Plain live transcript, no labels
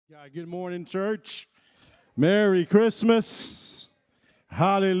Yeah, good morning, church. Merry Christmas.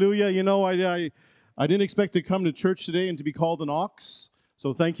 Hallelujah. You know, I didn't expect to come to church today and to be called an ox.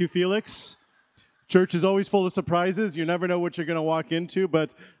 So thank you, Felix. Church is always full of surprises. You never know what you're going to walk into,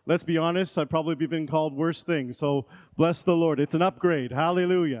 but let's be honest, I've probably been called worse things. So bless the Lord. It's an upgrade.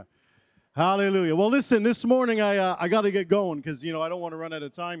 Hallelujah. Hallelujah. Well, listen, this morning I got to get going because, I don't want to run out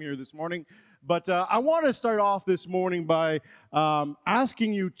of time here this morning. But I want to start off this morning by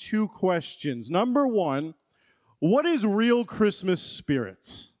asking you two questions. Number one, what is real Christmas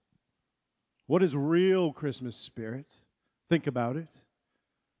spirit? What is real Christmas spirit? Think about it.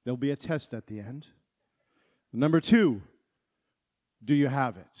 There'll be a test at the end. Number two, do you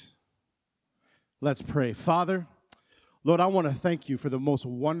have it? Let's pray. Father, Lord, I want to thank you for the most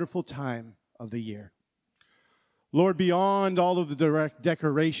wonderful time of the year. Lord, beyond all of the direct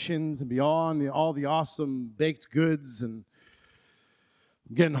decorations and beyond all the awesome baked goods, and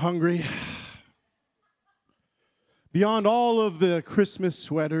I'm getting hungry, beyond all of the Christmas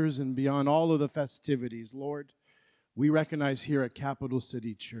sweaters and beyond all of the festivities, Lord, we recognize here at Capital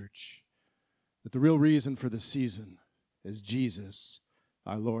City Church that the real reason for the season is Jesus,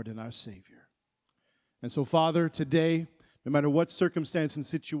 our Lord and our Savior. And so, Father, today, no matter what circumstance and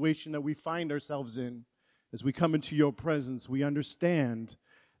situation that we find ourselves in, as we come into your presence, we understand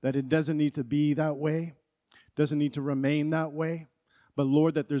that it doesn't need to be that way, doesn't need to remain that way, but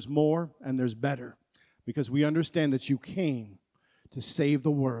Lord, that there's more and there's better, because we understand that you came to save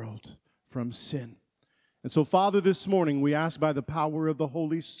the world from sin. And so, Father, this morning we ask by the power of the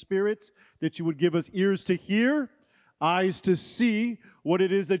Holy Spirit that you would give us ears to hear, eyes to see what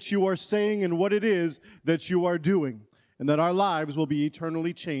it is that you are saying and what it is that you are doing, and that our lives will be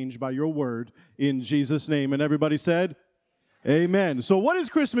eternally changed by your word in Jesus' name. And everybody said, amen. So what is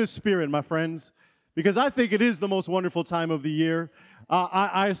Christmas spirit, my friends? Because I think it is the most wonderful time of the year.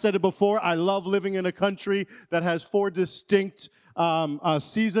 I said it before, I love living in a country that has 4 distinct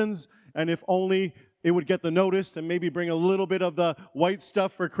seasons, and if only it would get the notice and maybe bring a little bit of the white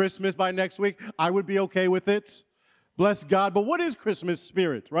stuff for Christmas by next week, I would be okay with it. Bless God. But what is Christmas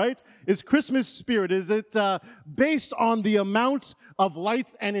spirit, right? Is Christmas spirit, is it based on the amount of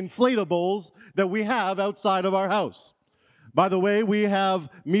lights and inflatables that we have outside of our house? By the way, we have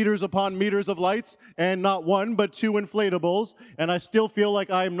meters upon meters of lights and not 1 but 2 inflatables, and I still feel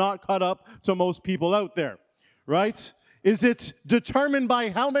like I am not caught up to most people out there, right? Is it determined by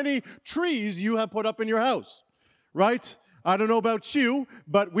how many trees you have put up in your house, right? I don't know about you,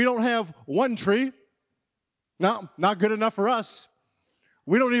 but we don't have 1 tree. No, not good enough for us.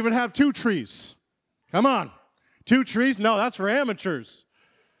 We don't even have 2 trees. Come on. 2 trees? No, that's for amateurs.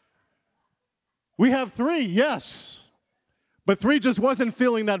 We have 3, yes. But 3 just wasn't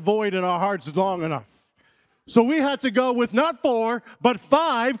filling that void in our hearts long enough. So we had to go with not 4, but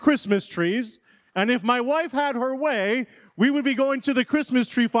 5 Christmas trees. And if my wife had her way, we would be going to the Christmas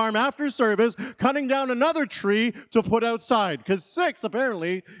tree farm after service, cutting down another tree to put outside. Because 6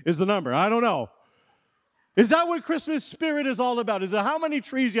 apparently is the number. I don't know. Is that what Christmas spirit is all about? Is it how many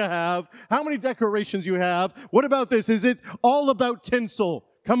trees you have, how many decorations you have? What about this? Is it all about tinsel?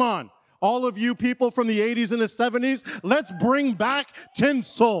 Come on. All of you people from the 80s and the 70s, let's bring back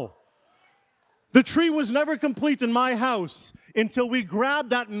tinsel. The tree was never complete in my house until we grabbed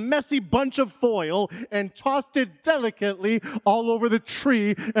that messy bunch of foil and tossed it delicately all over the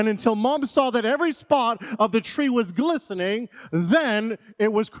tree, and until Mom saw that every spot of the tree was glistening, then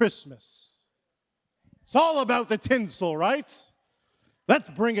it was Christmas. It's all about the tinsel, right? Let's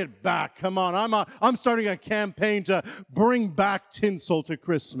bring it back. Come on, I'm starting a campaign to bring back tinsel to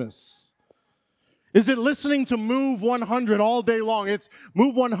Christmas. Is it listening to Move 100 all day long? It's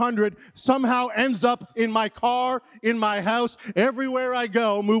Move 100 somehow ends up in my car, in my house, everywhere I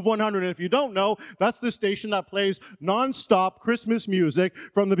go, Move 100. And if you don't know, that's the station that plays nonstop Christmas music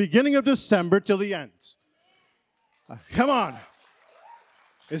from the beginning of December till the end. Come on.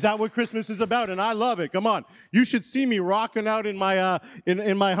 Is that what Christmas is about? And I love it. Come on. You should see me rocking out in my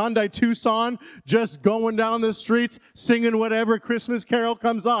in my Hyundai Tucson, just going down the streets, singing whatever Christmas carol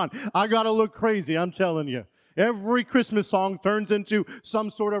comes on. I got to look crazy, I'm telling you. Every Christmas song turns into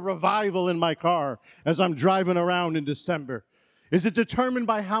some sort of revival in my car as I'm driving around in December. Is it determined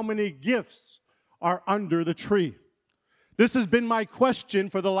by how many gifts are under the tree? This has been my question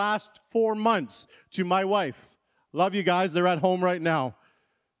for the last 4 months to my wife. Love you guys. They're at home right now.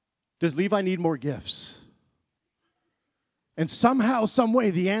 Does Levi need more gifts? And somehow, some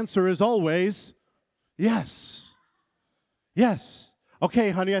way, the answer is always yes. Yes. Okay,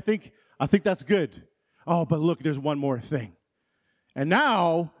 honey, I think that's good. Oh, but look, there's one more thing. And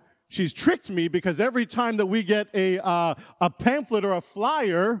now she's tricked me because every time that we get a pamphlet or a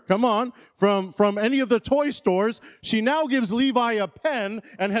flyer, come on, from any of the toy stores, she now gives Levi a pen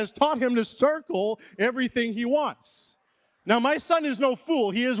and has taught him to circle everything he wants. Now, my son is no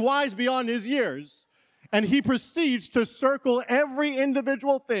fool. He is wise beyond his years. And he proceeds to circle every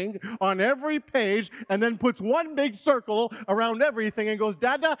individual thing on every page and then puts one big circle around everything and goes,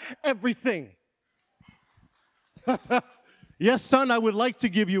 Dada, everything. Yes, son, I would like to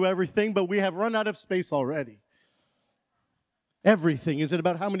give you everything, but we have run out of space already. Everything. Is it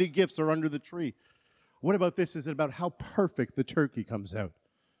about how many gifts are under the tree? What about this? Is it about how perfect the turkey comes out?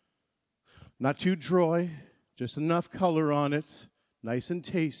 Not too dry, just enough color on it, nice and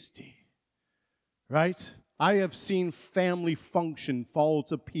tasty. Right? I have seen family function fall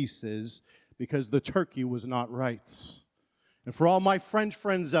to pieces because the turkey was not right. And for all my French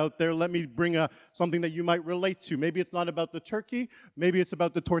friends out there, let me bring something that you might relate to. Maybe it's not about the turkey. Maybe it's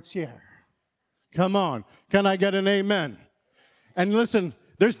about the tourtière. Come on. Can I get an amen? And listen,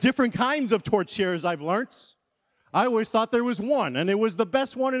 there's different kinds of tourtières I've learned. I always thought there was one, and it was the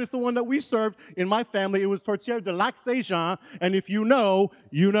best one, and it's the one that we served in my family. It was tourtière de lac Saint-Jean, and if you know,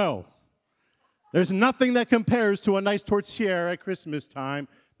 you know. There's nothing that compares to a nice tourtière at Christmas time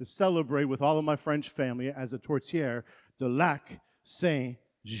to celebrate with all of my French family as a tourtière de lac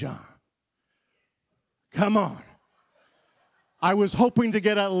Saint-Jean. Come on. I was hoping to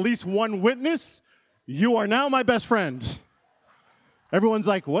get at least one witness. You are now my best friend. Everyone's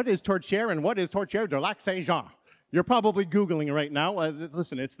like, what is tourtière and what is tourtière de lac Saint-Jean? You're probably Googling right now.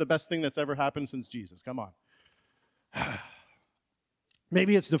 Listen, it's the best thing that's ever happened since Jesus. Come on.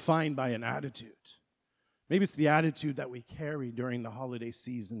 Maybe it's defined by an attitude. Maybe it's the attitude that we carry during the holiday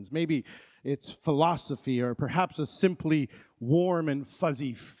seasons. Maybe it's philosophy or perhaps a simply warm and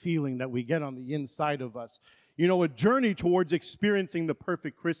fuzzy feeling that we get on the inside of us. You know, a journey towards experiencing the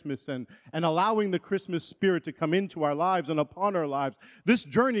perfect Christmas and allowing the Christmas spirit to come into our lives and upon our lives. This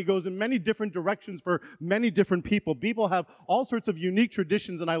journey goes in many different directions for many different people. People have all sorts of unique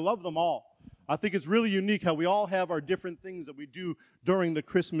traditions, and I love them all. I think it's really unique how we all have our different things that we do during the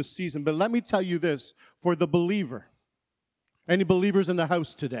Christmas season. But let me tell you this, for the believer, any believers in the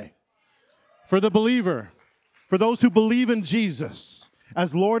house today? For the believer, for those who believe in Jesus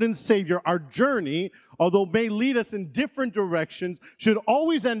as Lord and Savior, our journey, although may lead us in different directions, should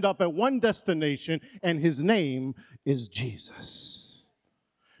always end up at one destination, and his name is Jesus.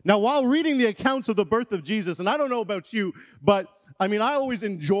 Now, while reading the accounts of the birth of Jesus, and I don't know about you, but I always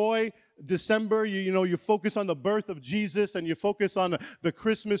enjoy December. You focus on the birth of Jesus and you focus on the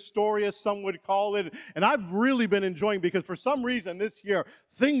Christmas story, as some would call it. And I've really been enjoying, because for some reason this year,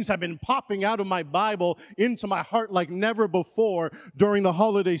 things have been popping out of my Bible into my heart like never before during the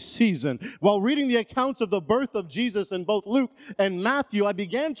holiday season. While reading the accounts of the birth of Jesus in both Luke and Matthew, I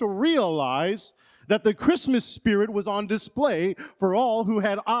began to realize that the Christmas spirit was on display for all who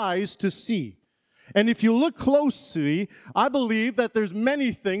had eyes to see. And if you look closely, I believe that there's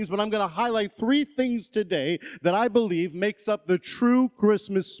many things, but I'm going to highlight 3 things today that I believe makes up the true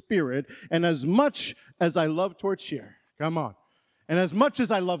Christmas spirit. And as much as I love tourtière, come on, and as much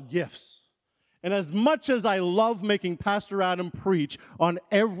as I love gifts, and as much as I love making Pastor Adam preach on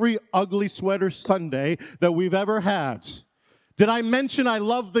every ugly sweater Sunday that we've ever had, did I mention I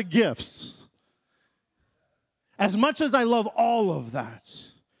love the gifts? As much as I love all of that,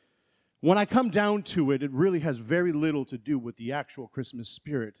 when I come down to it, it really has very little to do with the actual Christmas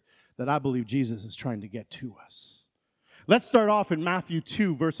spirit that I believe Jesus is trying to get to us. Let's start off in Matthew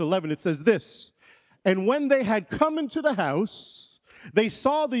 2, verse 11. It says this, "And when they had come into the house, they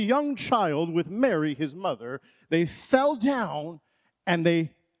saw the young child with Mary, his mother. They fell down and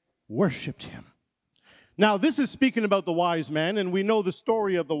they worshiped him." Now, this is speaking about the wise man, and we know the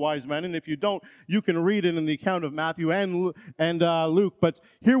story of the wise man. And if you don't, you can read it in the account of Matthew and Luke. But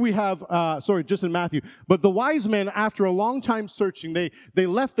here we have, just in Matthew. But the wise men, after a long time searching, they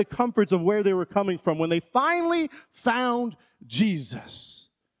left the comforts of where they were coming from when they finally found Jesus.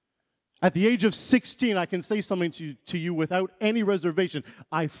 At the age of 16, I can say something to you without any reservation.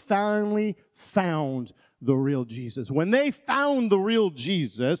 I finally found the real Jesus. When they found the real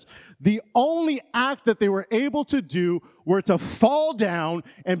Jesus, the only act that they were able to do were to fall down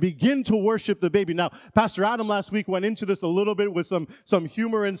and begin to worship the baby. Now, Pastor Adam last week went into this a little bit with some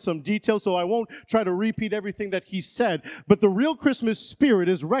humor and some detail, so I won't try to repeat everything that he said. But the real Christmas spirit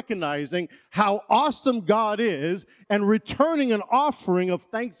is recognizing how awesome God is and returning an offering of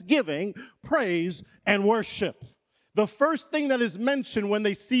thanksgiving, praise, and worship. The first thing that is mentioned when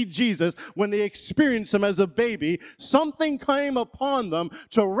they see Jesus, when they experience him as a baby, something came upon them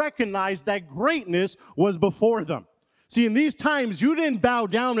to recognize that greatness was before them. See, in these times, you didn't bow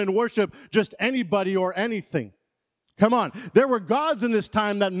down and worship just anybody or anything. Come on. There were gods in this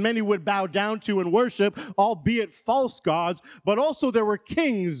time that many would bow down to and worship, albeit false gods, but also there were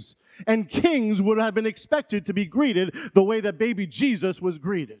kings, and kings would have been expected to be greeted the way that baby Jesus was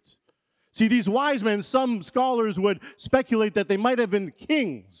greeted. See, these wise men, some scholars would speculate that they might have been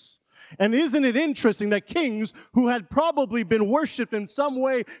kings. And isn't it interesting that kings who had probably been worshipped in some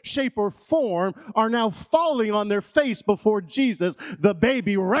way, shape, or form are now falling on their face before Jesus, the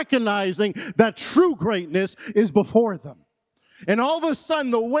baby, recognizing that true greatness is before them. And all of a sudden,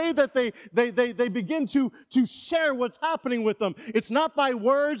 the way that they begin to share what's happening with them, it's not by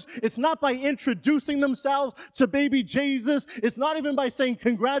words, it's not by introducing themselves to baby Jesus, it's not even by saying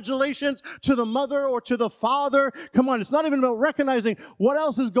congratulations to the mother or to the father. Come on, it's not even about recognizing what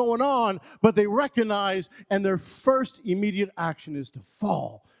else is going on, but they recognize, and their first immediate action is to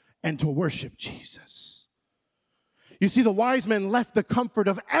fall and to worship Jesus. You see, the wise men left the comfort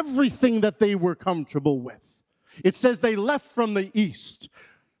of everything that they were comfortable with. It says they left from the east.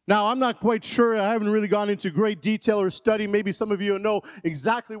 Now, I'm not quite sure. I haven't really gone into great detail or study. Maybe some of you know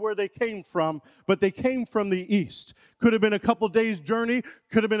exactly where they came from, but they came from the east. Could have been a couple days' journey,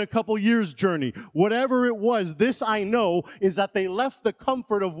 could have been a couple years' journey. Whatever it was, this I know is that they left the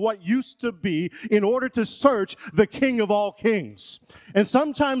comfort of what used to be in order to search the King of all kings. And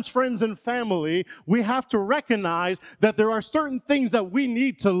sometimes, friends and family, we have to recognize that there are certain things that we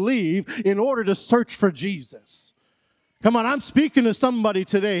need to leave in order to search for Jesus. Come on, I'm speaking to somebody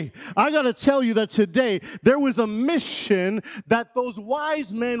today. I got to tell you that today there was a mission that those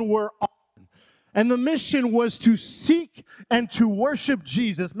wise men were on. And the mission was to seek and to worship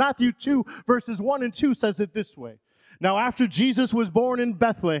Jesus. Matthew 2, verses 1 and 2 says it this way. Now, after Jesus was born in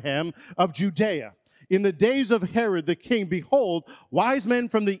Bethlehem of Judea, in the days of Herod the king, behold, wise men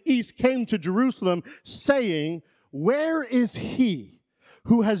from the east came to Jerusalem, saying, where is he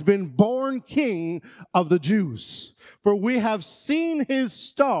who has been born King of the Jews? For we have seen his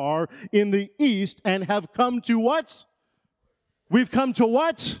star in the east and have come to what? We've come to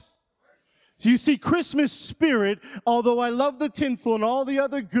what? So you see, Christmas spirit, although I love the tinsel and all the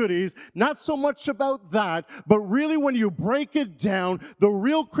other goodies, not so much about that, but really when you break it down, the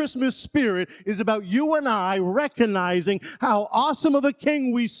real Christmas spirit is about you and I recognizing how awesome of a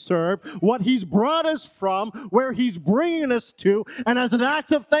king we serve, what he's brought us from, where he's bringing us to, and as an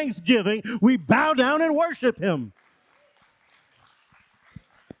act of thanksgiving, we bow down and worship him.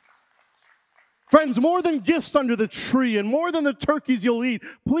 Friends, more than gifts under the tree and more than the turkeys you'll eat,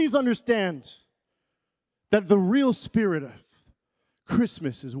 please understand that the real spirit of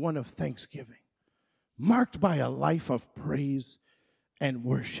Christmas is one of thanksgiving, marked by a life of praise and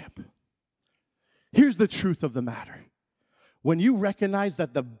worship. Here's the truth of the matter. When you recognize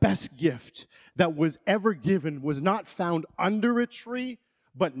that the best gift that was ever given was not found under a tree,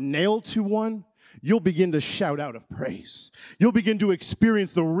 but nailed to one, you'll begin to shout out of praise. You'll begin to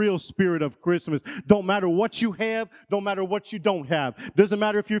experience the real spirit of Christmas. Don't matter what you have, don't matter what you don't have. Doesn't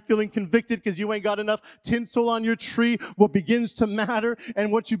matter if you're feeling convicted because you ain't got enough tinsel on your tree. What begins to matter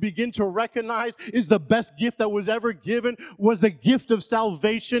and what you begin to recognize is the best gift that was ever given was the gift of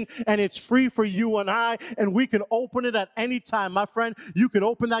salvation, and it's free for you and I, and we can open it at any time. My friend, you can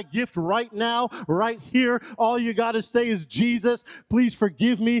open that gift right now, right here. All you got to say is, Jesus, please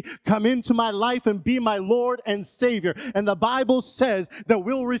forgive me. Come into my life and be my Lord and Savior. And the Bible says that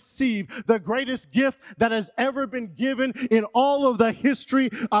we'll receive the greatest gift that has ever been given in all of the history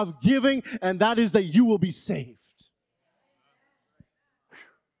of giving, and that is that you will be saved.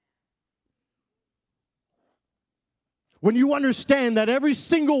 When you understand that every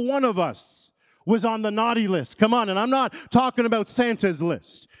single one of us was on the naughty list. Come on, and I'm not talking about Santa's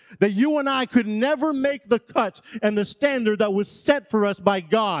list. That you and I could never make the cut and the standard that was set for us by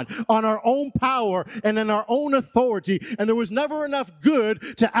God on our own power and in our own authority. And there was never enough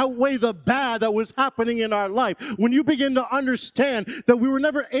good to outweigh the bad that was happening in our life. When you begin to understand that we were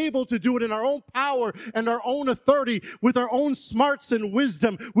never able to do it in our own power and our own authority, with our own smarts and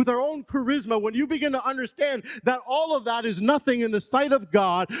wisdom, with our own charisma, when you begin to understand that all of that is nothing in the sight of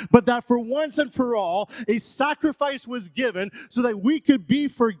God, but that for once and for all, a sacrifice was given so that we could be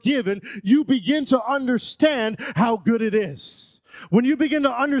forgiven, you begin to understand how good it is. When you begin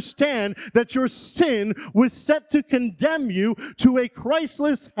to understand that your sin was set to condemn you to a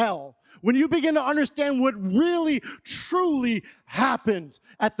Christless hell, when you begin to understand what really, truly happened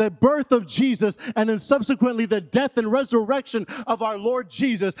at the birth of Jesus and then subsequently the death and resurrection of our Lord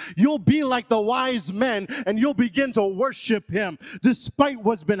Jesus, you'll be like the wise men and you'll begin to worship him despite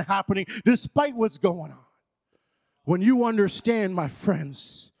what's been happening, despite what's going on. When you understand, my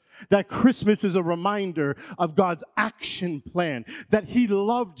friends, that Christmas is a reminder of God's action plan, that He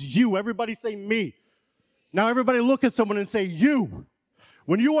loved you. Everybody say me. Now everybody look at someone and say you.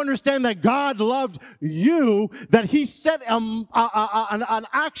 When you understand that God loved you, that He set an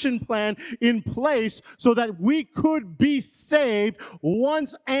action plan in place so that we could be saved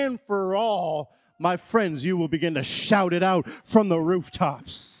once and for all, my friends, you will begin to shout it out from the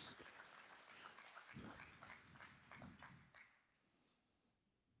rooftops.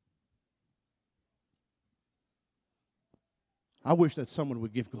 I wish that someone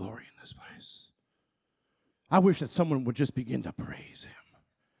would give glory in this place. I wish that someone would just begin to praise Him.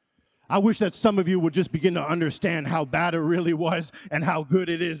 I wish that some of you would just begin to understand how bad it really was and how good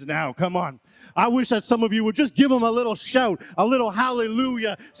it is now. Come on. I wish that some of you would just give Him a little shout, a little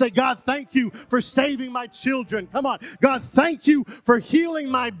hallelujah. Say, God, thank you for saving my children. Come on. God, thank you for healing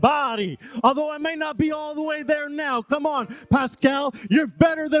my body. Although I may not be all the way there now. Come on, Pascal. You're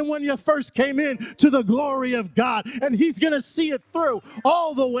better than when you first came in to the glory of God. And He's going to see it through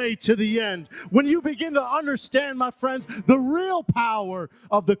all the way to the end. When you begin to understand, my friends, the real power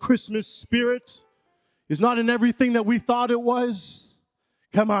of the Christmas spirit is not in everything that we thought it was.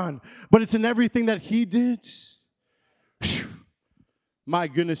 Come on. But it's in everything that He did. Whew. My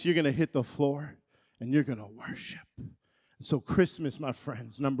goodness, you're going to hit the floor and you're going to worship. And so Christmas, my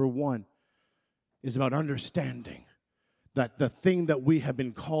friends, number one, is about understanding that the thing that we have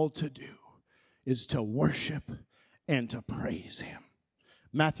been called to do is to worship and to praise Him.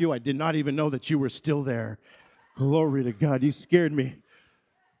 Matthew, I did not even know that you were still there. Glory to God. You scared me.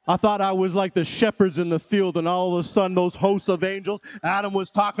 I thought I was like the shepherds in the field, and all of a sudden those hosts of angels, Adam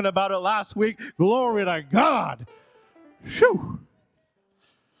was talking about it last week. Glory to God. Phew.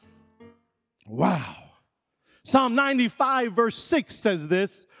 Wow. Psalm 95 verse 6 says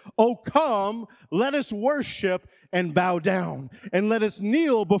this, "O come, let us worship and bow down, and let us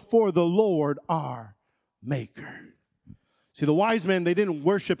kneel before the Lord our Maker." See, the wise men, they didn't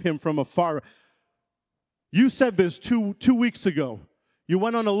worship Him from afar. You said this two weeks ago. You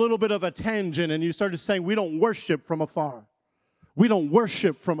went on a little bit of a tangent and you started saying, we don't worship from afar. We don't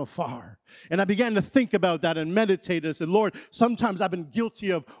worship from afar. And I began to think about that and meditate and said, Lord, sometimes I've been guilty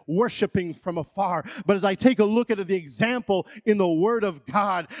of worshiping from afar. But as I take a look at the example in the Word of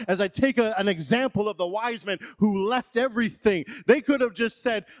God, as I take an example of the wise men who left everything, they could have just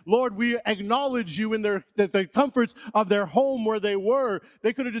said, Lord, we acknowledge you in the comforts of their home where they were.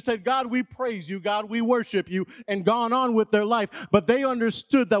 They could have just said, God, we praise you. God, we worship you, and gone on with their life. But they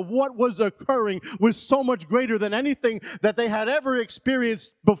understood that what was occurring was so much greater than anything that they had ever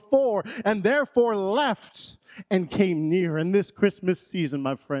experienced before, and therefore left and came near. And this Christmas season,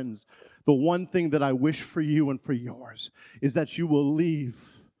 my friends, the one thing that I wish for you and for yours is that you will leave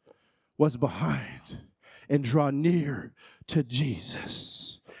what's behind and draw near to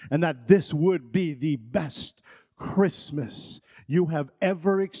Jesus. And that this would be the best Christmas you have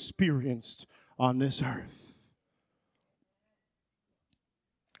ever experienced on this earth.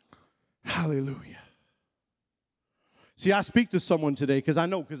 Hallelujah. See, I speak to someone today because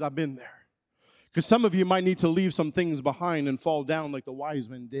I've been there. Because some of you might need to leave some things behind and fall down like the wise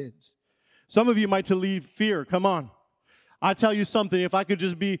men did. Some of you might to leave fear. Come on. I tell you something, if I could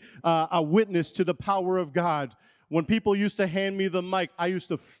just be a witness to the power of God. When people used to hand me the mic, I used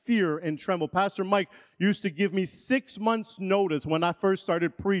to fear and tremble. Pastor Mike used to give me 6 months' notice when I first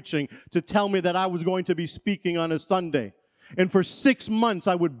started preaching to tell me that I was going to be speaking on a Sunday. And for 6 months,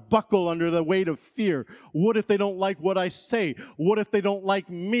 I would buckle under the weight of fear. What if they don't like what I say? What if they don't like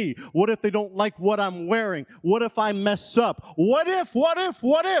me? What if they don't like what I'm wearing? What if I mess up? What if?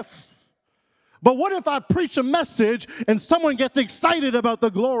 But what if I preach a message and someone gets excited about the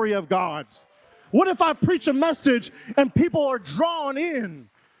glory of God? What if I preach a message and people are drawn in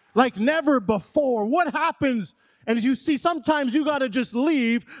like never before? What happens? And as you see, sometimes you got to just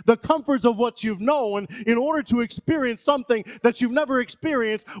leave the comforts of what you've known in order to experience something that you've never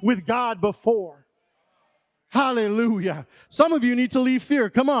experienced with God before. Hallelujah. Some of you need to leave fear.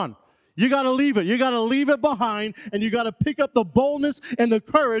 Come on. You got to leave it. You got to leave it behind, and you got to pick up the boldness and the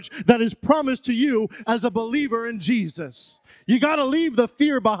courage that is promised to you as a believer in Jesus. You got to leave the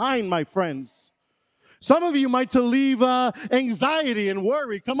fear behind, my friends. Some of you might to leave anxiety and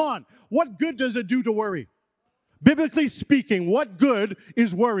worry. Come on. What good does it do to worry? Biblically speaking, what good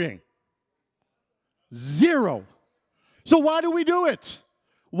is worrying? Zero. So why do we do it?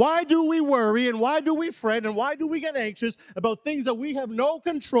 Why do we worry, and why do we fret, and why do we get anxious about things that we have no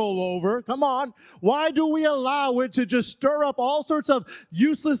control over? Come on. Why do we allow it to just stir up all sorts of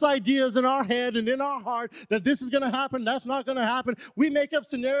useless ideas in our head and in our heart that this is going to happen, that's not going to happen? We make up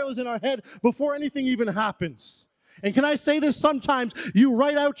scenarios in our head before anything even happens. And can I say this? Sometimes you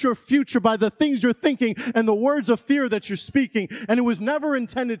write out your future by the things you're thinking and the words of fear that you're speaking, and it was never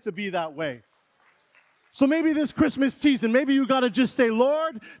intended to be that way. So maybe this Christmas season, maybe you got to just say,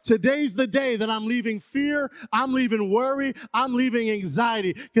 Lord, today's the day that I'm leaving fear, I'm leaving worry, I'm leaving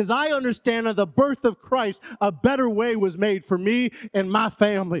anxiety, because I understand at the birth of Christ, a better way was made for me and my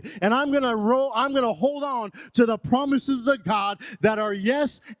family. And I'm going to hold on to the promises of God that are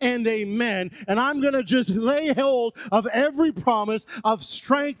yes and amen. And I'm going to just lay hold of every promise of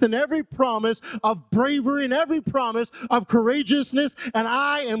strength and every promise of bravery and every promise of courageousness. And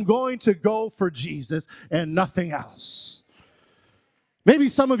I am going to go for Jesus and nothing else. Maybe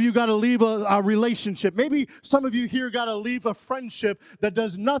some of you got to leave a relationship. Maybe some of you here got to leave a friendship that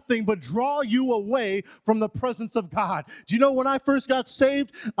does nothing but draw you away from the presence of God. Do you know when I first got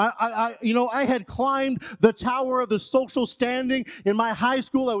saved, I had climbed the tower of the social standing in my high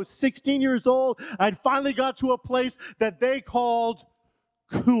school. I was 16 years old. I'd finally got to a place that they called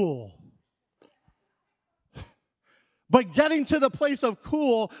cool. But getting to the place of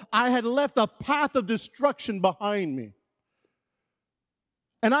cool, I had left a path of destruction behind me.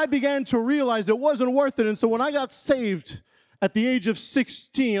 And I began to realize it wasn't worth it. And so when I got saved at the age of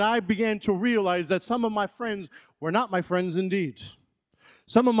 16, I began to realize that some of my friends were not my friends indeed.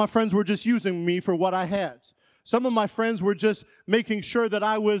 Some of my friends were just using me for what I had. Some of my friends were just making sure that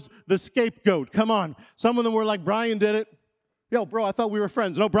I was the scapegoat. Come on. Some of them were like, Brian did it. Yo, bro, I thought we were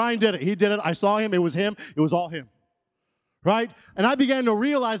friends. No, Brian did it. He did it. I saw him. It was him. It was all him. Right? And I began to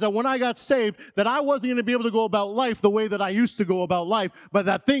realize that when I got saved, that I wasn't going to be able to go about life the way that I used to go about life, but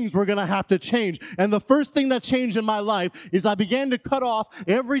that things were going to have to change. And the first thing that changed in my life is I began to cut off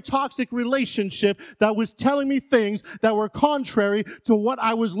every toxic relationship that was telling me things that were contrary to what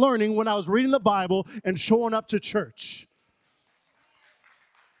I was learning when I was reading the Bible and showing up to church.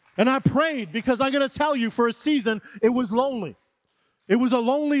 And I prayed because I'm going to tell you, for a season, it was lonely. It was a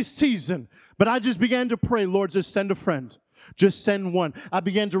lonely season. But I just began to pray, Lord, just send a friend. Just send one. I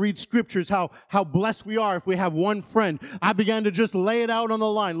began to read scriptures, how blessed we are if we have one friend. I began to just lay it out on the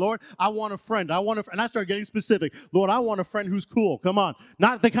line. Lord, I want a friend. And I started getting specific. Lord, I want a friend who's cool. Come on.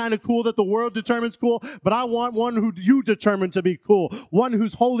 Not the kind of cool that the world determines cool, but I want one who you determine to be cool. One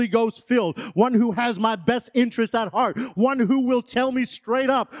who's Holy Ghost filled. One who has my best interest at heart. One who will tell me straight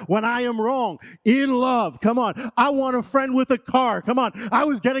up when I am wrong. In love. Come on. I want a friend with a car. Come on. I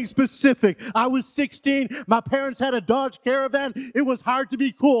was getting specific. I was 16. My parents had a Dodge Caravan. It was hard to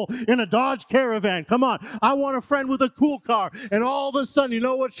be cool in a Dodge Caravan. Come on. I want a friend with a cool car. And all of a sudden, you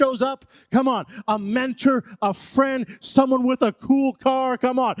know what shows up? Come on. A mentor, a friend, someone with a cool car.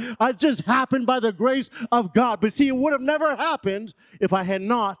 Come on. It just happened by the grace of God. But see, it would have never happened if I had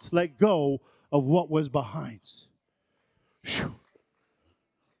not let go of what was behind. Whew.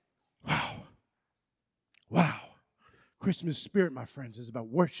 Wow. Wow. Christmas spirit, my friends, is about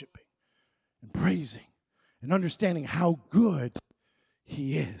worshiping and praising and understanding how good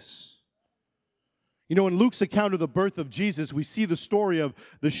He is. You know, in Luke's account of the birth of Jesus, we see the story of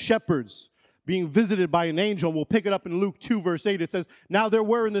the shepherds being visited by an angel. We'll pick it up in Luke 2, verse 8. It says, "Now there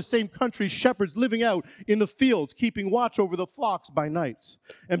were in the same country shepherds living out in the fields, keeping watch over the flocks by night.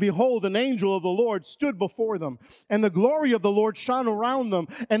 And behold, an angel of the Lord stood before them, and the glory of the Lord shone around them,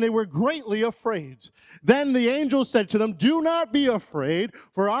 and they were greatly afraid. Then the angel said to them, 'Do not be afraid,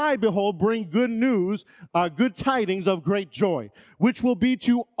 for I, behold, bring good news, good tidings of great joy, which will be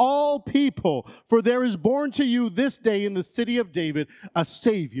to all people. For there is born to you this day in the city of David a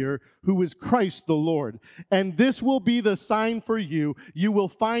Savior, who is Christ the Lord. And this will be the sign for you. You will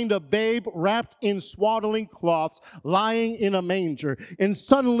find a babe wrapped in swaddling cloths, lying in a manger.' And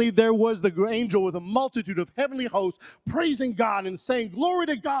suddenly there was the angel with a multitude of heavenly hosts, praising God and saying, 'Glory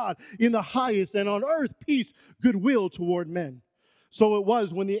to God in the highest, and on earth peace, goodwill toward men.' So it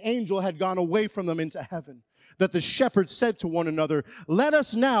was when the angel had gone away from them into heaven, that the shepherds said to one another, 'Let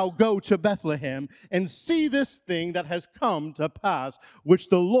us now go to Bethlehem and see this thing that has come to pass, which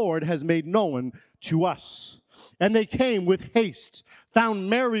the Lord has made known to us.' And they came with haste, found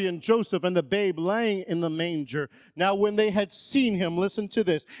Mary and Joseph and the babe laying in the manger. Now when they had seen him," listen to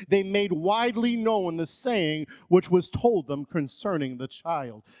this, "they made widely known the saying which was told them concerning the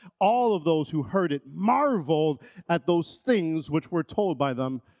child. All of those who heard it marveled at those things which were told by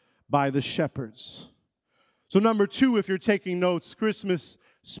them by the shepherds." So number 2, if you're taking notes, Christmas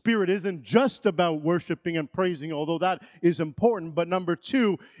spirit isn't just about worshiping and praising, although that is important. But number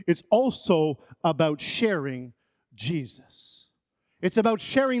 2, it's also about sharing Jesus. It's about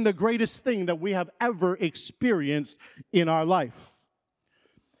sharing the greatest thing that we have ever experienced in our life.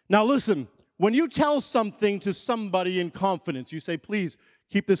 Now listen, when you tell something to somebody in confidence, you say, "Please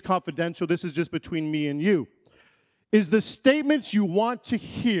keep this confidential. This is just between me and you." is the statements you want to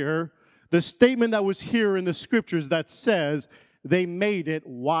hear, the statement that was here in the scriptures that says they made it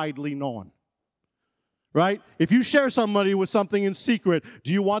widely known. Right? If you share somebody with something in secret,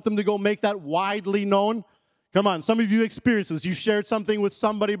 do you want them to go make that widely known? Come on, some of you experienced this. You shared something with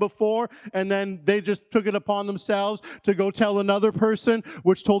somebody before, and then they just took it upon themselves to go tell another person,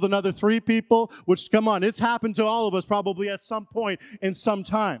 which told another 3 people, which, come on, it's happened to all of us probably at some point in some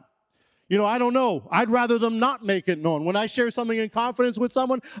time. You know, I don't know. I'd rather them not make it known. When I share something in confidence with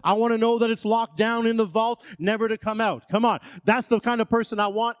someone, I want to know that it's locked down in the vault, never to come out. Come on. That's the kind of person I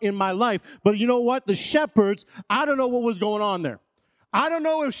want in my life. But you know what? The shepherds, I don't know what was going on there. I don't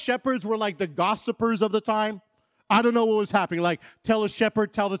know if shepherds were like the gossipers of the time. I don't know what was happening. Like, tell a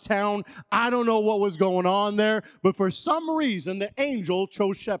shepherd, tell the town. I don't know what was going on there. But for some reason, the angel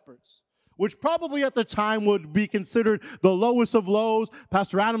chose shepherds, which probably at the time would be considered the lowest of lows.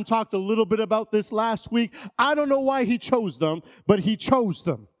 Pastor Adam talked a little bit about this last week. I don't know why he chose them, but he chose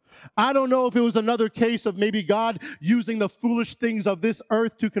them. I don't know if it was another case of maybe God using the foolish things of this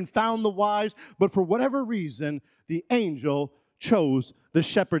earth to confound the wise, but for whatever reason, the angel chose the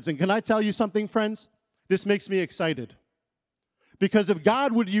shepherds. And can I tell you something, friends? This makes me excited. Because if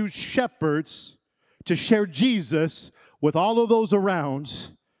God would use shepherds to share Jesus with all of those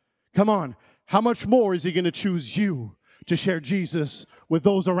around, come on, how much more is he going to choose you to share Jesus with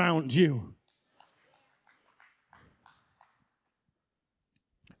those around you?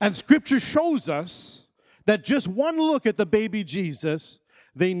 And Scripture shows us that just one look at the baby Jesus,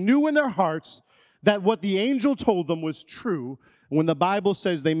 they knew in their hearts that what the angel told them was true. When the Bible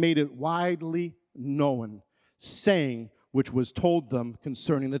says they made it widely known, saying which was told them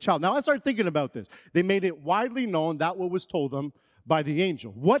concerning the child. Now I started thinking about this. They made it widely known that what was told them by the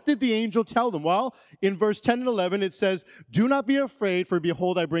angel. What did the angel tell them? Well, in verse 10 and 11, it says, "Do not be afraid, for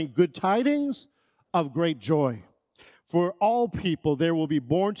behold, I bring good tidings of great joy. For all people there will be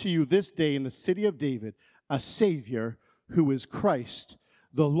born to you this day in the city of David a Savior who is Christ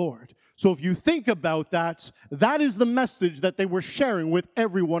the Lord." So if you think about that, that is the message that they were sharing with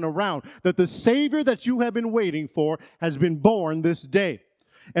everyone around, that the Savior that you have been waiting for has been born this day.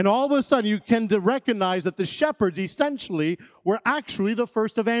 And all of a sudden, you can recognize that the shepherds essentially were actually the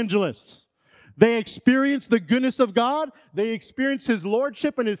first evangelists. They experienced the goodness of God. They experienced his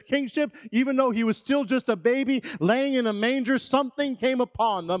lordship and his kingship. Even though he was still just a baby laying in a manger, something came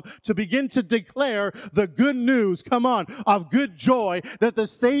upon them to begin to declare the good news, come on, of good joy, that the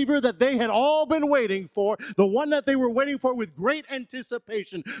Savior that they had all been waiting for, the one that they were waiting for with great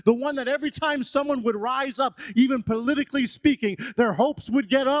anticipation, the one that every time someone would rise up, even politically speaking, their hopes would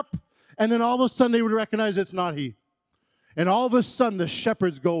get up, and then all of a sudden they would recognize it's not he. And all of a sudden, the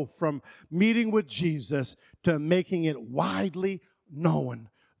shepherds go from meeting with Jesus to making it widely known,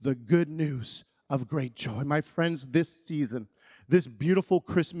 the good news of great joy. My friends, this season, this beautiful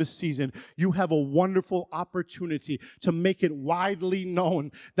Christmas season, you have a wonderful opportunity to make it widely known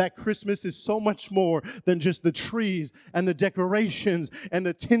that Christmas is so much more than just the trees and the decorations and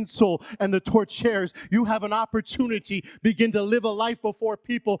the tinsel and the torches. You have an opportunity to begin to live a life before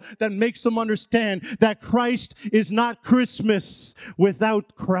people that makes them understand that Christ is not Christmas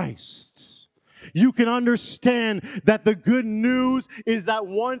without Christ. You can understand that the good news is that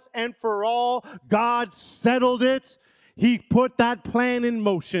once and for all, God settled it. He put that plan in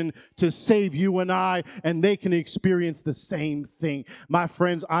motion to save you and I, and they can experience the same thing. My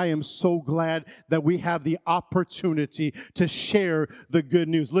friends, I am so glad that we have the opportunity to share the good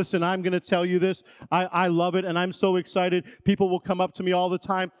news. Listen, I'm going to tell you this. I love it, and I'm so excited. People will come up to me all the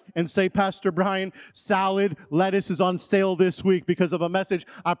time and say, "Pastor Bryan, salad, lettuce is on sale this week," because of a message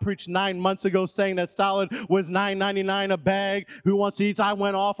I preached 9 months ago saying that salad was $9.99 a bag. Who wants to eat? I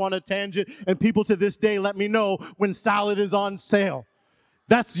went off on a tangent, and people to this day let me know when salad is on sale.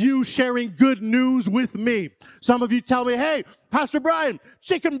 That's you sharing good news with me. Some of you tell me, "Hey, Pastor Bryan,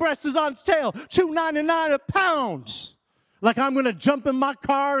 chicken breast is on sale, $2.99 a pound." Like I'm going to jump in my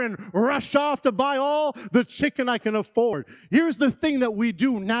car and rush off to buy all the chicken I can afford. Here's the thing that we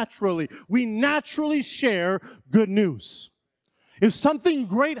do naturally. We naturally share good news. If something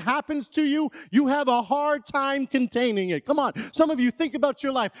great happens to you, you have a hard time containing it. Come on. Some of you think about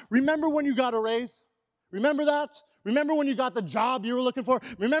your life. Remember when you got a raise? Remember that? Remember when you got the job you were looking for?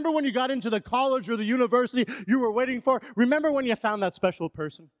 Remember when you got into the college or the university you were waiting for? Remember when you found that special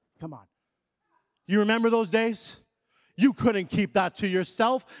person? Come on. You remember those days? You couldn't keep that to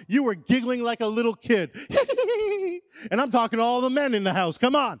yourself. You were giggling like a little kid. And I'm talking to all the men in the house.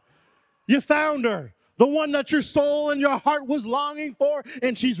 Come on. You found her. The one that your soul and your heart was longing for,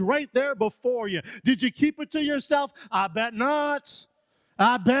 and she's right there before you. Did you keep it to yourself? I bet not.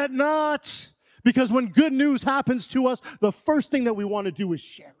 I bet not. Because when good news happens to us, the first thing that we want to do is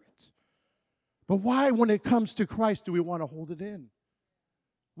share it. But why, when it comes to Christ, do we want to hold it in?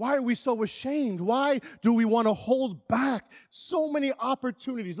 Why are we so ashamed? Why do we want to hold back so many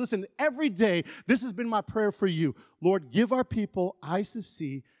opportunities? Listen, every day, this has been my prayer for you. Lord, give our people eyes to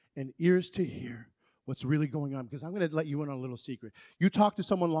see and ears to hear what's really going on. Because I'm going to let you in on a little secret. You talk to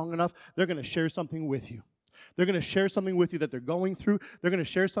someone long enough, they're going to share something with you. They're going to share something with you that they're going through. They're going to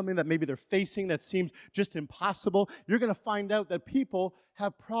share something that maybe they're facing that seems just impossible. You're going to find out that people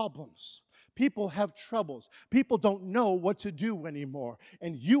have problems. People have troubles. People don't know what to do anymore.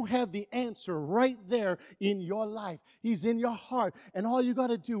 And you have the answer right there in your life. He's in your heart. And all you got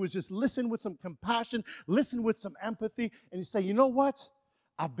to do is just listen with some compassion, listen with some empathy, and you say, you know what?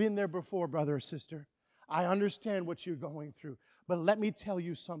 I've been there before, brother or sister. I understand what you're going through. But let me tell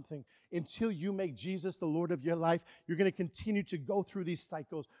you something. Until you make Jesus the Lord of your life, you're going to continue to go through these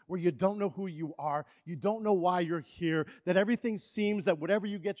cycles where you don't know who you are, you don't know why you're here, that everything seems that whatever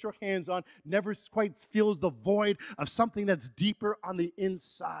you get your hands on never quite fills the void of something that's deeper on the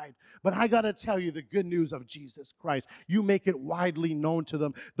inside. But I got to tell you the good news of Jesus Christ. You make it widely known to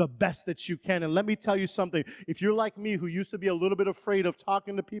them the best that you can. And let me tell you something. If you're like me, who used to be a little bit afraid of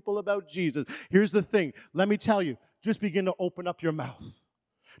talking to people about Jesus, here's the thing. Let me tell you, just begin to open up your mouth.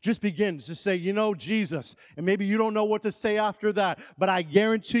 Just begin to say, you know, Jesus. And maybe you don't know what to say after that, but I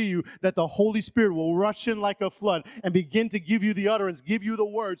guarantee you that the Holy Spirit will rush in like a flood and begin to give you the utterance, give you the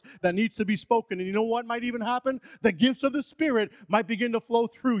words that needs to be spoken. And you know what might even happen? The gifts of the Spirit might begin to flow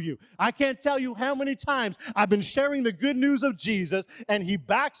through you. I can't tell you how many times I've been sharing the good news of Jesus, and He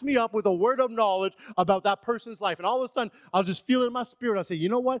backs me up with a word of knowledge about that person's life. And all of a sudden, I'll just feel it in my spirit. I'll say, you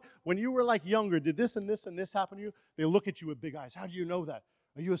know what? When you were like younger, did this and this and this happen to you? They look at you with big eyes. How do you know that?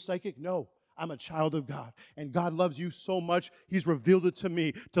 Are you a psychic? No, I'm a child of God. And God loves you so much, He's revealed it to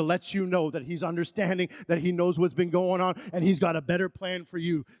me to let you know that He's understanding, that He knows what's been going on, and He's got a better plan for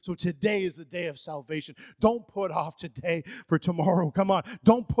you. So today is the day of salvation. Don't put off today for tomorrow. Come on,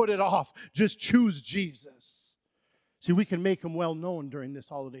 don't put it off. Just choose Jesus. See, we can make Him well known during this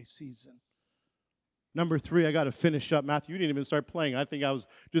holiday season. Number 3, I got to finish up. Matthew, you didn't even start playing. I think I was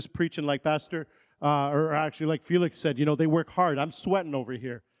just preaching like Pastor or actually, like Felix said, you know, they work hard. I'm sweating over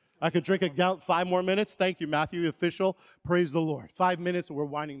here. I could drink a gallon, 5 more minutes. Thank you, Matthew, official. Praise the Lord. 5 minutes, and we're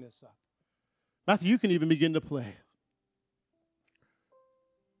winding this up. Matthew, you can even begin to play.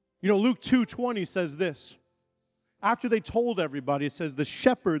 You know, Luke 2:20 says this. After they told everybody, it says, the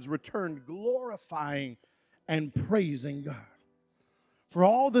shepherds returned glorifying and praising God for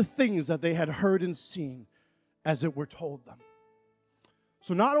all the things that they had heard and seen as it were told them.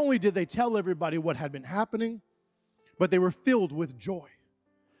 So not only did they tell everybody what had been happening, but they were filled with joy.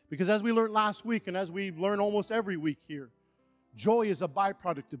 Because as we learned last week, and as we learn almost every week here, joy is a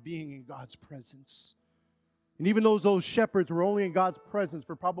byproduct of being in God's presence. And even though those shepherds were only in God's presence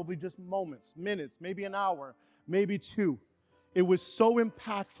for probably just moments, minutes, maybe an hour, maybe 2, it was so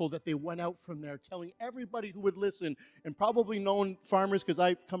impactful that they went out from there telling everybody who would listen, and probably known farmers, because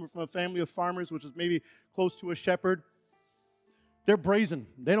I come from a family of farmers, which is maybe close to a shepherd. They're brazen.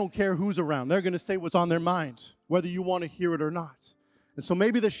 They don't care who's around. They're going to say what's on their mind, whether you want to hear it or not. And so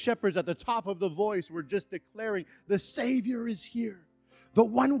maybe the shepherds at the top of the voice were just declaring, the Savior is here. The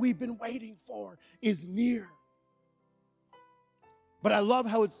one we've been waiting for is near. But I love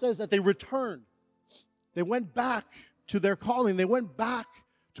how it says that they returned. They went back to their calling. They went back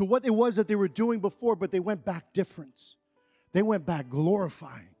to what it was that they were doing before, but they went back different. They went back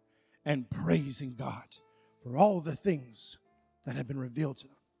glorifying and praising God for all the things that had been revealed to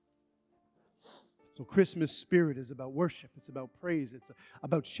them. So Christmas spirit is about worship. It's about praise. It's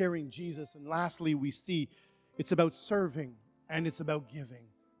about sharing Jesus. And lastly, we see it's about serving and it's about giving.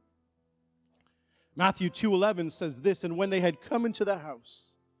 Matthew 2:11 says this, and when they had come into the house,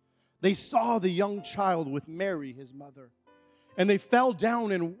 they saw the young child with Mary, his mother, and they fell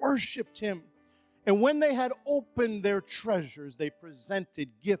down and worshiped Him. And when they had opened their treasures, they presented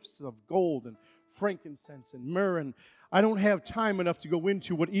gifts of gold and frankincense and myrrh. And I don't have time enough to go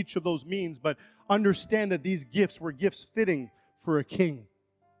into what each of those means, but understand that these gifts were gifts fitting for a king.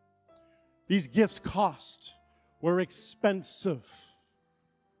 These gifts cost, were expensive.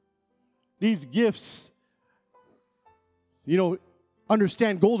 These gifts, you know,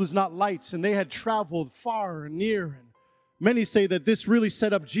 understand gold is not light, and they had traveled far and near. And many say that this really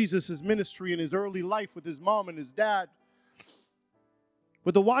set up Jesus' ministry in His early life with His mom and His dad.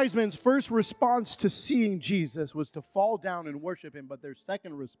 But the wise men's first response to seeing Jesus was to fall down and worship Him, but their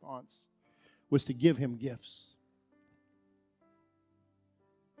second response was to give Him gifts.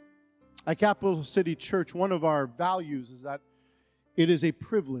 At Capital City Church, one of our values is that it is a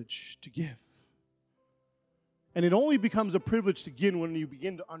privilege to give. And it only becomes a privilege to give when you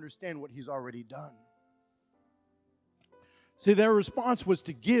begin to understand what he's already done. See, their response was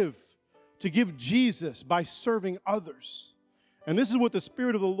to give Jesus by serving others. And this is what the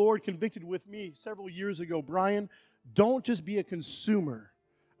Spirit of the Lord convicted with me several years ago. Bryan, don't just be a consumer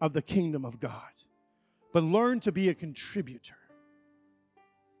of the kingdom of God, but learn to be a contributor.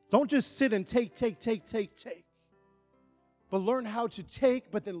 Don't just sit and take, but learn how to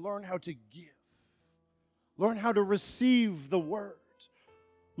take, but then learn how to give. Learn how to receive the word.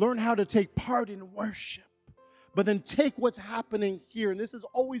 Learn how to take part in worship. But then take what's happening here, and this has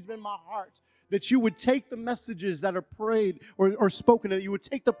always been my heart, that you would take the messages that are prayed or spoken, and you would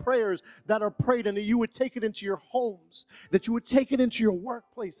take the prayers that are prayed, and that you would take it into your homes, that you would take it into your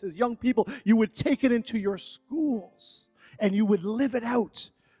workplaces. Young people, you would take it into your schools, and you would live it out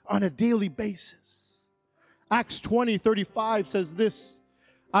on a daily basis. Acts 20:35 says this,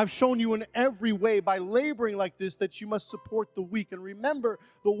 I've shown you in every way by laboring like this that you must support the weak. And remember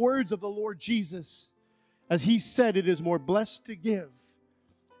the words of the Lord Jesus, as he said, it is more blessed to give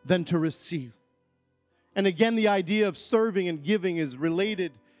than to receive. And again, the idea of serving and giving is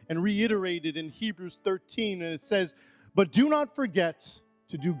related and reiterated in Hebrews 13. And it says, but do not forget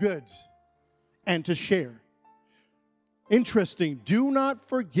to do good and to share. Interesting. Do not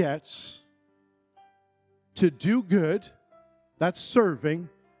forget to do good, that's serving,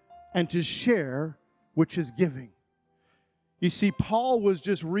 and to share, which is giving. You see, Paul was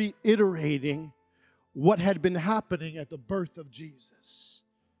just reiterating what had been happening at the birth of Jesus.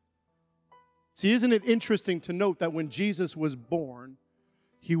 See, isn't it interesting to note that when Jesus was born,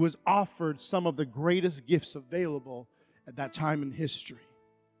 he was offered some of the greatest gifts available at that time in history.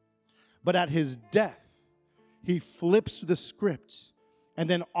 But at his death, he flips the script and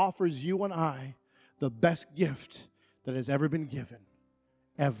then offers you and I the best gift that has ever been given,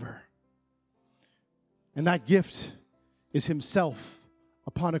 ever. And that gift is himself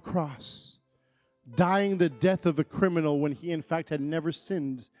upon a cross, dying the death of a criminal when he in fact had never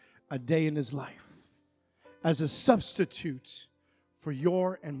sinned a day in his life, as a substitute for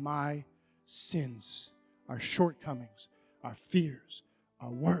your and my sins, our shortcomings, our fears,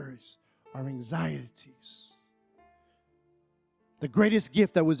 our worries, our anxieties. The greatest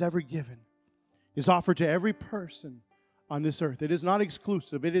gift that was ever given is offered to every person on this earth. It is not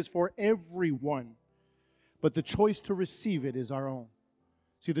exclusive. It is for everyone. But the choice to receive it is our own.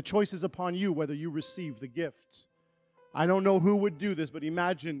 See, the choice is upon you whether you receive the gift. I don't know who would do this, but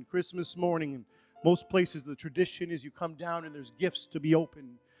imagine Christmas morning. In most places, the tradition is you come down and there's gifts to be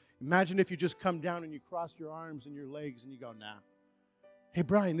opened. Imagine if you just come down and you cross your arms and your legs and you go, nah. Hey,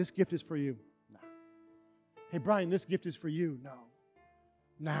 Bryan, this gift is for you. Nah. Hey, Bryan, this gift is for you. No.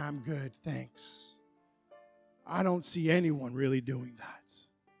 Nah, I'm good, thanks. I don't see anyone really doing that.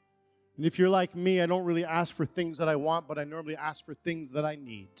 And if you're like me, I don't really ask for things that I want, but I normally ask for things that I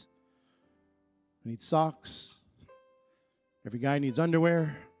need. I need socks. Every guy needs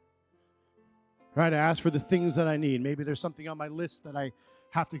underwear. Right? I ask for the things that I need. Maybe there's something on my list that I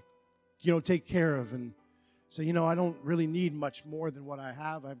have to, take care of. And say, I don't really need much more than what I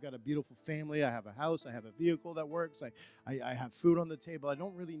have. I've got a beautiful family. I have a house. I have a vehicle that works. I have food on the table. I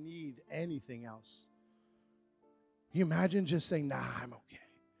don't really need anything else. Can you imagine just saying, nah, I'm okay?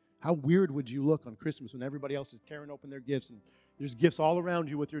 How weird would you look on Christmas when everybody else is tearing open their gifts and there's gifts all around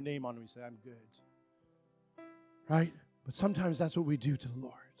you with your name on them? You say, I'm good. Right? But sometimes that's what we do to the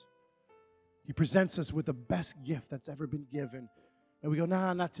Lord. He presents us with the best gift that's ever been given. And we go,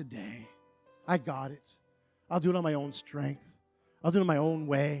 nah, not today. I got it. I'll do it on my own strength. I'll do it in my own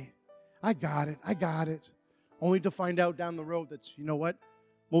way. I got it. Only to find out down the road that,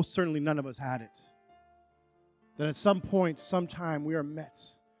 most certainly none of us had it. That at some point, sometime, we are met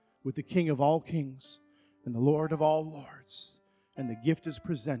with the King of all kings and the Lord of all lords. And the gift is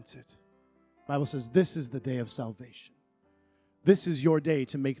presented. The Bible says this is the day of salvation. This is your day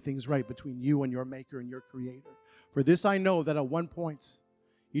to make things right between you and your Maker and your Creator. For this I know that at one point,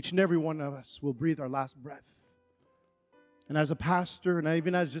 each and every one of us will breathe our last breath. And as a pastor, and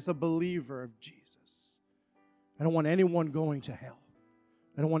even as just a believer of Jesus, I don't want anyone going to hell.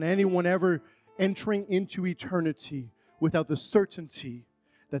 I don't want anyone ever entering into eternity without the certainty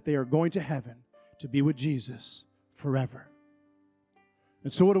that they are going to heaven to be with Jesus forever.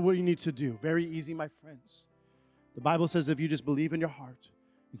 And so what do you need to do? Very easy, my friends. The Bible says if you just believe in your heart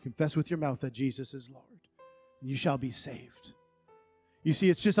and confess with your mouth that Jesus is Lord, you shall be saved. You see,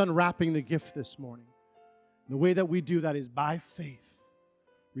 it's just unwrapping the gift this morning. The way that we do that is by faith,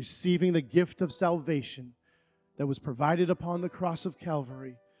 receiving the gift of salvation that was provided upon the cross of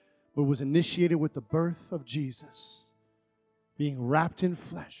Calvary, but was initiated with the birth of Jesus, being wrapped in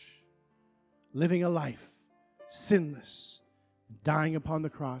flesh, living a life sinless, dying upon the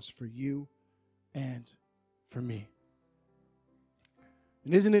cross for you and for me.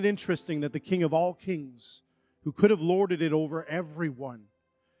 And isn't it interesting that the King of all kings, who could have lorded it over everyone,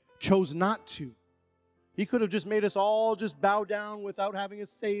 chose not to? He could have just made us all just bow down without having a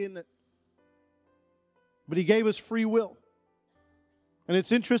say in it. But he gave us free will. And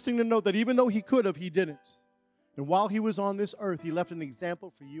it's interesting to note that even though he could have, he didn't. And while he was on this earth, he left an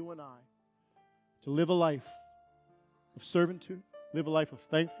example for you and I to live a life of servitude, live a life of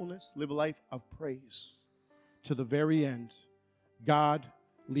thankfulness, live a life of praise. To the very end, God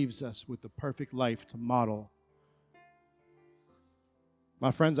leaves us with the perfect life to model.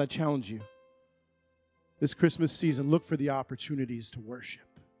 My friends, I challenge you. This Christmas season, look for the opportunities to worship.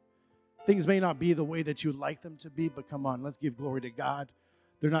 Things may not be the way that you'd like them to be, but come on, let's give glory to God.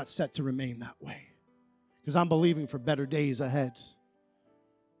 They're not set to remain that way, because I'm believing for better days ahead.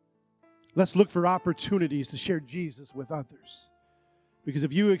 Let's look for opportunities to share Jesus with others, because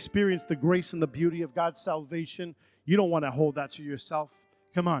if you experience the grace and the beauty of God's salvation, you don't want to hold that to yourself.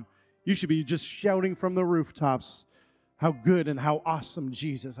 Come on, you should be just shouting from the rooftops how good and how awesome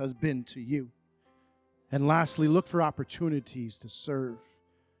Jesus has been to you. And lastly, look for opportunities to serve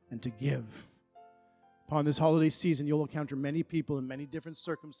and to give. Upon this holiday season, you'll encounter many people in many different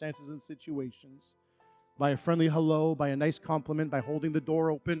circumstances and situations. By a friendly hello, by a nice compliment, by holding the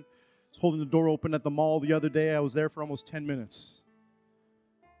door open. I was holding the door open at the mall the other day. I was there for almost 10 minutes.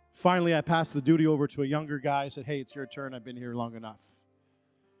 Finally, I passed the duty over to a younger guy. I said, hey, it's your turn. I've been here long enough.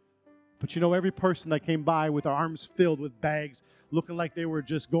 But you know, every person that came by with their arms filled with bags, looking like they were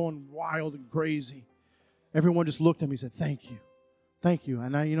just going wild and crazy, everyone just looked at me and said, thank you. Thank you.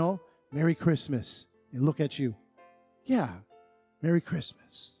 And I, Merry Christmas. And look at you. Yeah, Merry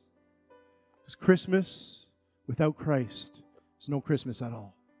Christmas. Because Christmas without Christ is no Christmas at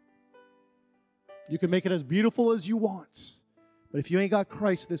all. You can make it as beautiful as you want, but if you ain't got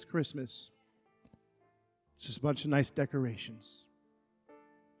Christ this Christmas, it's just a bunch of nice decorations.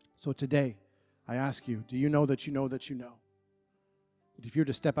 So today, I ask you, do you know that you know that you know that if you were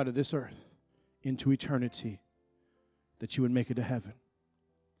to step out of this earth into eternity, that you would make it to heaven?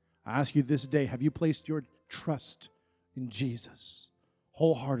 I ask you this day, have you placed your trust in Jesus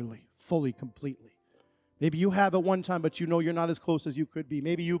wholeheartedly, fully, completely? Maybe you have at one time, but you know you're not as close as you could be.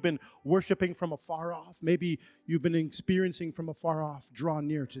 Maybe you've been worshiping from afar off. Maybe you've been experiencing from afar off. Draw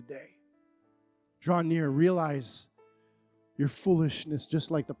near today. Draw near. Realize your foolishness,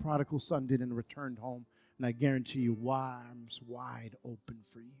 just like the prodigal son did and returned home. And I guarantee you, arms wide open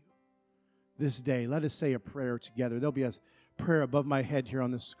for you. This day, let us say a prayer together. There'll be a prayer above my head here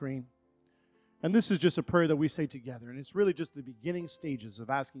on the screen. And this is just a prayer that we say together. And it's really just the beginning stages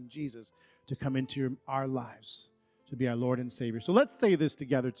of asking Jesus to come into our lives, to be our Lord and Savior. So let's say this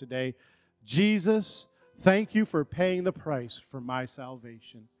together today. Jesus, thank you for paying the price for my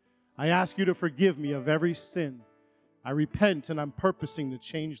salvation. I ask you to forgive me of every sin. I repent and I'm purposing to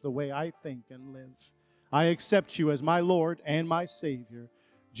change the way I think and live. I accept you as my Lord and my Savior.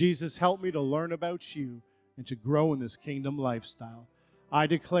 Jesus, help me to learn about you and to grow in this kingdom lifestyle. I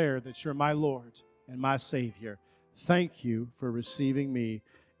declare that you're my Lord and my Savior. Thank you for receiving me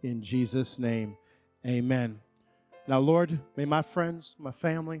in Jesus' name. Amen. Now, Lord, may my friends, my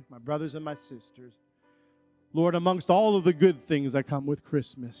family, my brothers and my sisters, Lord, amongst all of the good things that come with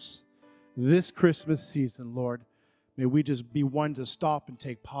Christmas, this Christmas season, Lord, may we just be one to stop and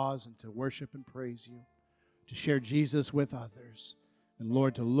take pause and to worship and praise you, to share Jesus with others, and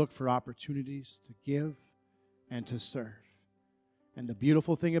Lord, to look for opportunities to give and to serve. And the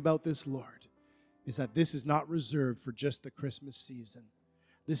beautiful thing about this, Lord, is that this is not reserved for just the Christmas season.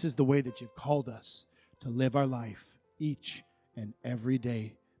 This is the way that you've called us to live our life each and every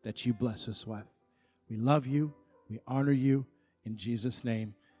day that you bless us with. We love you. We honor you. In Jesus'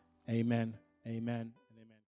 name, amen. Amen.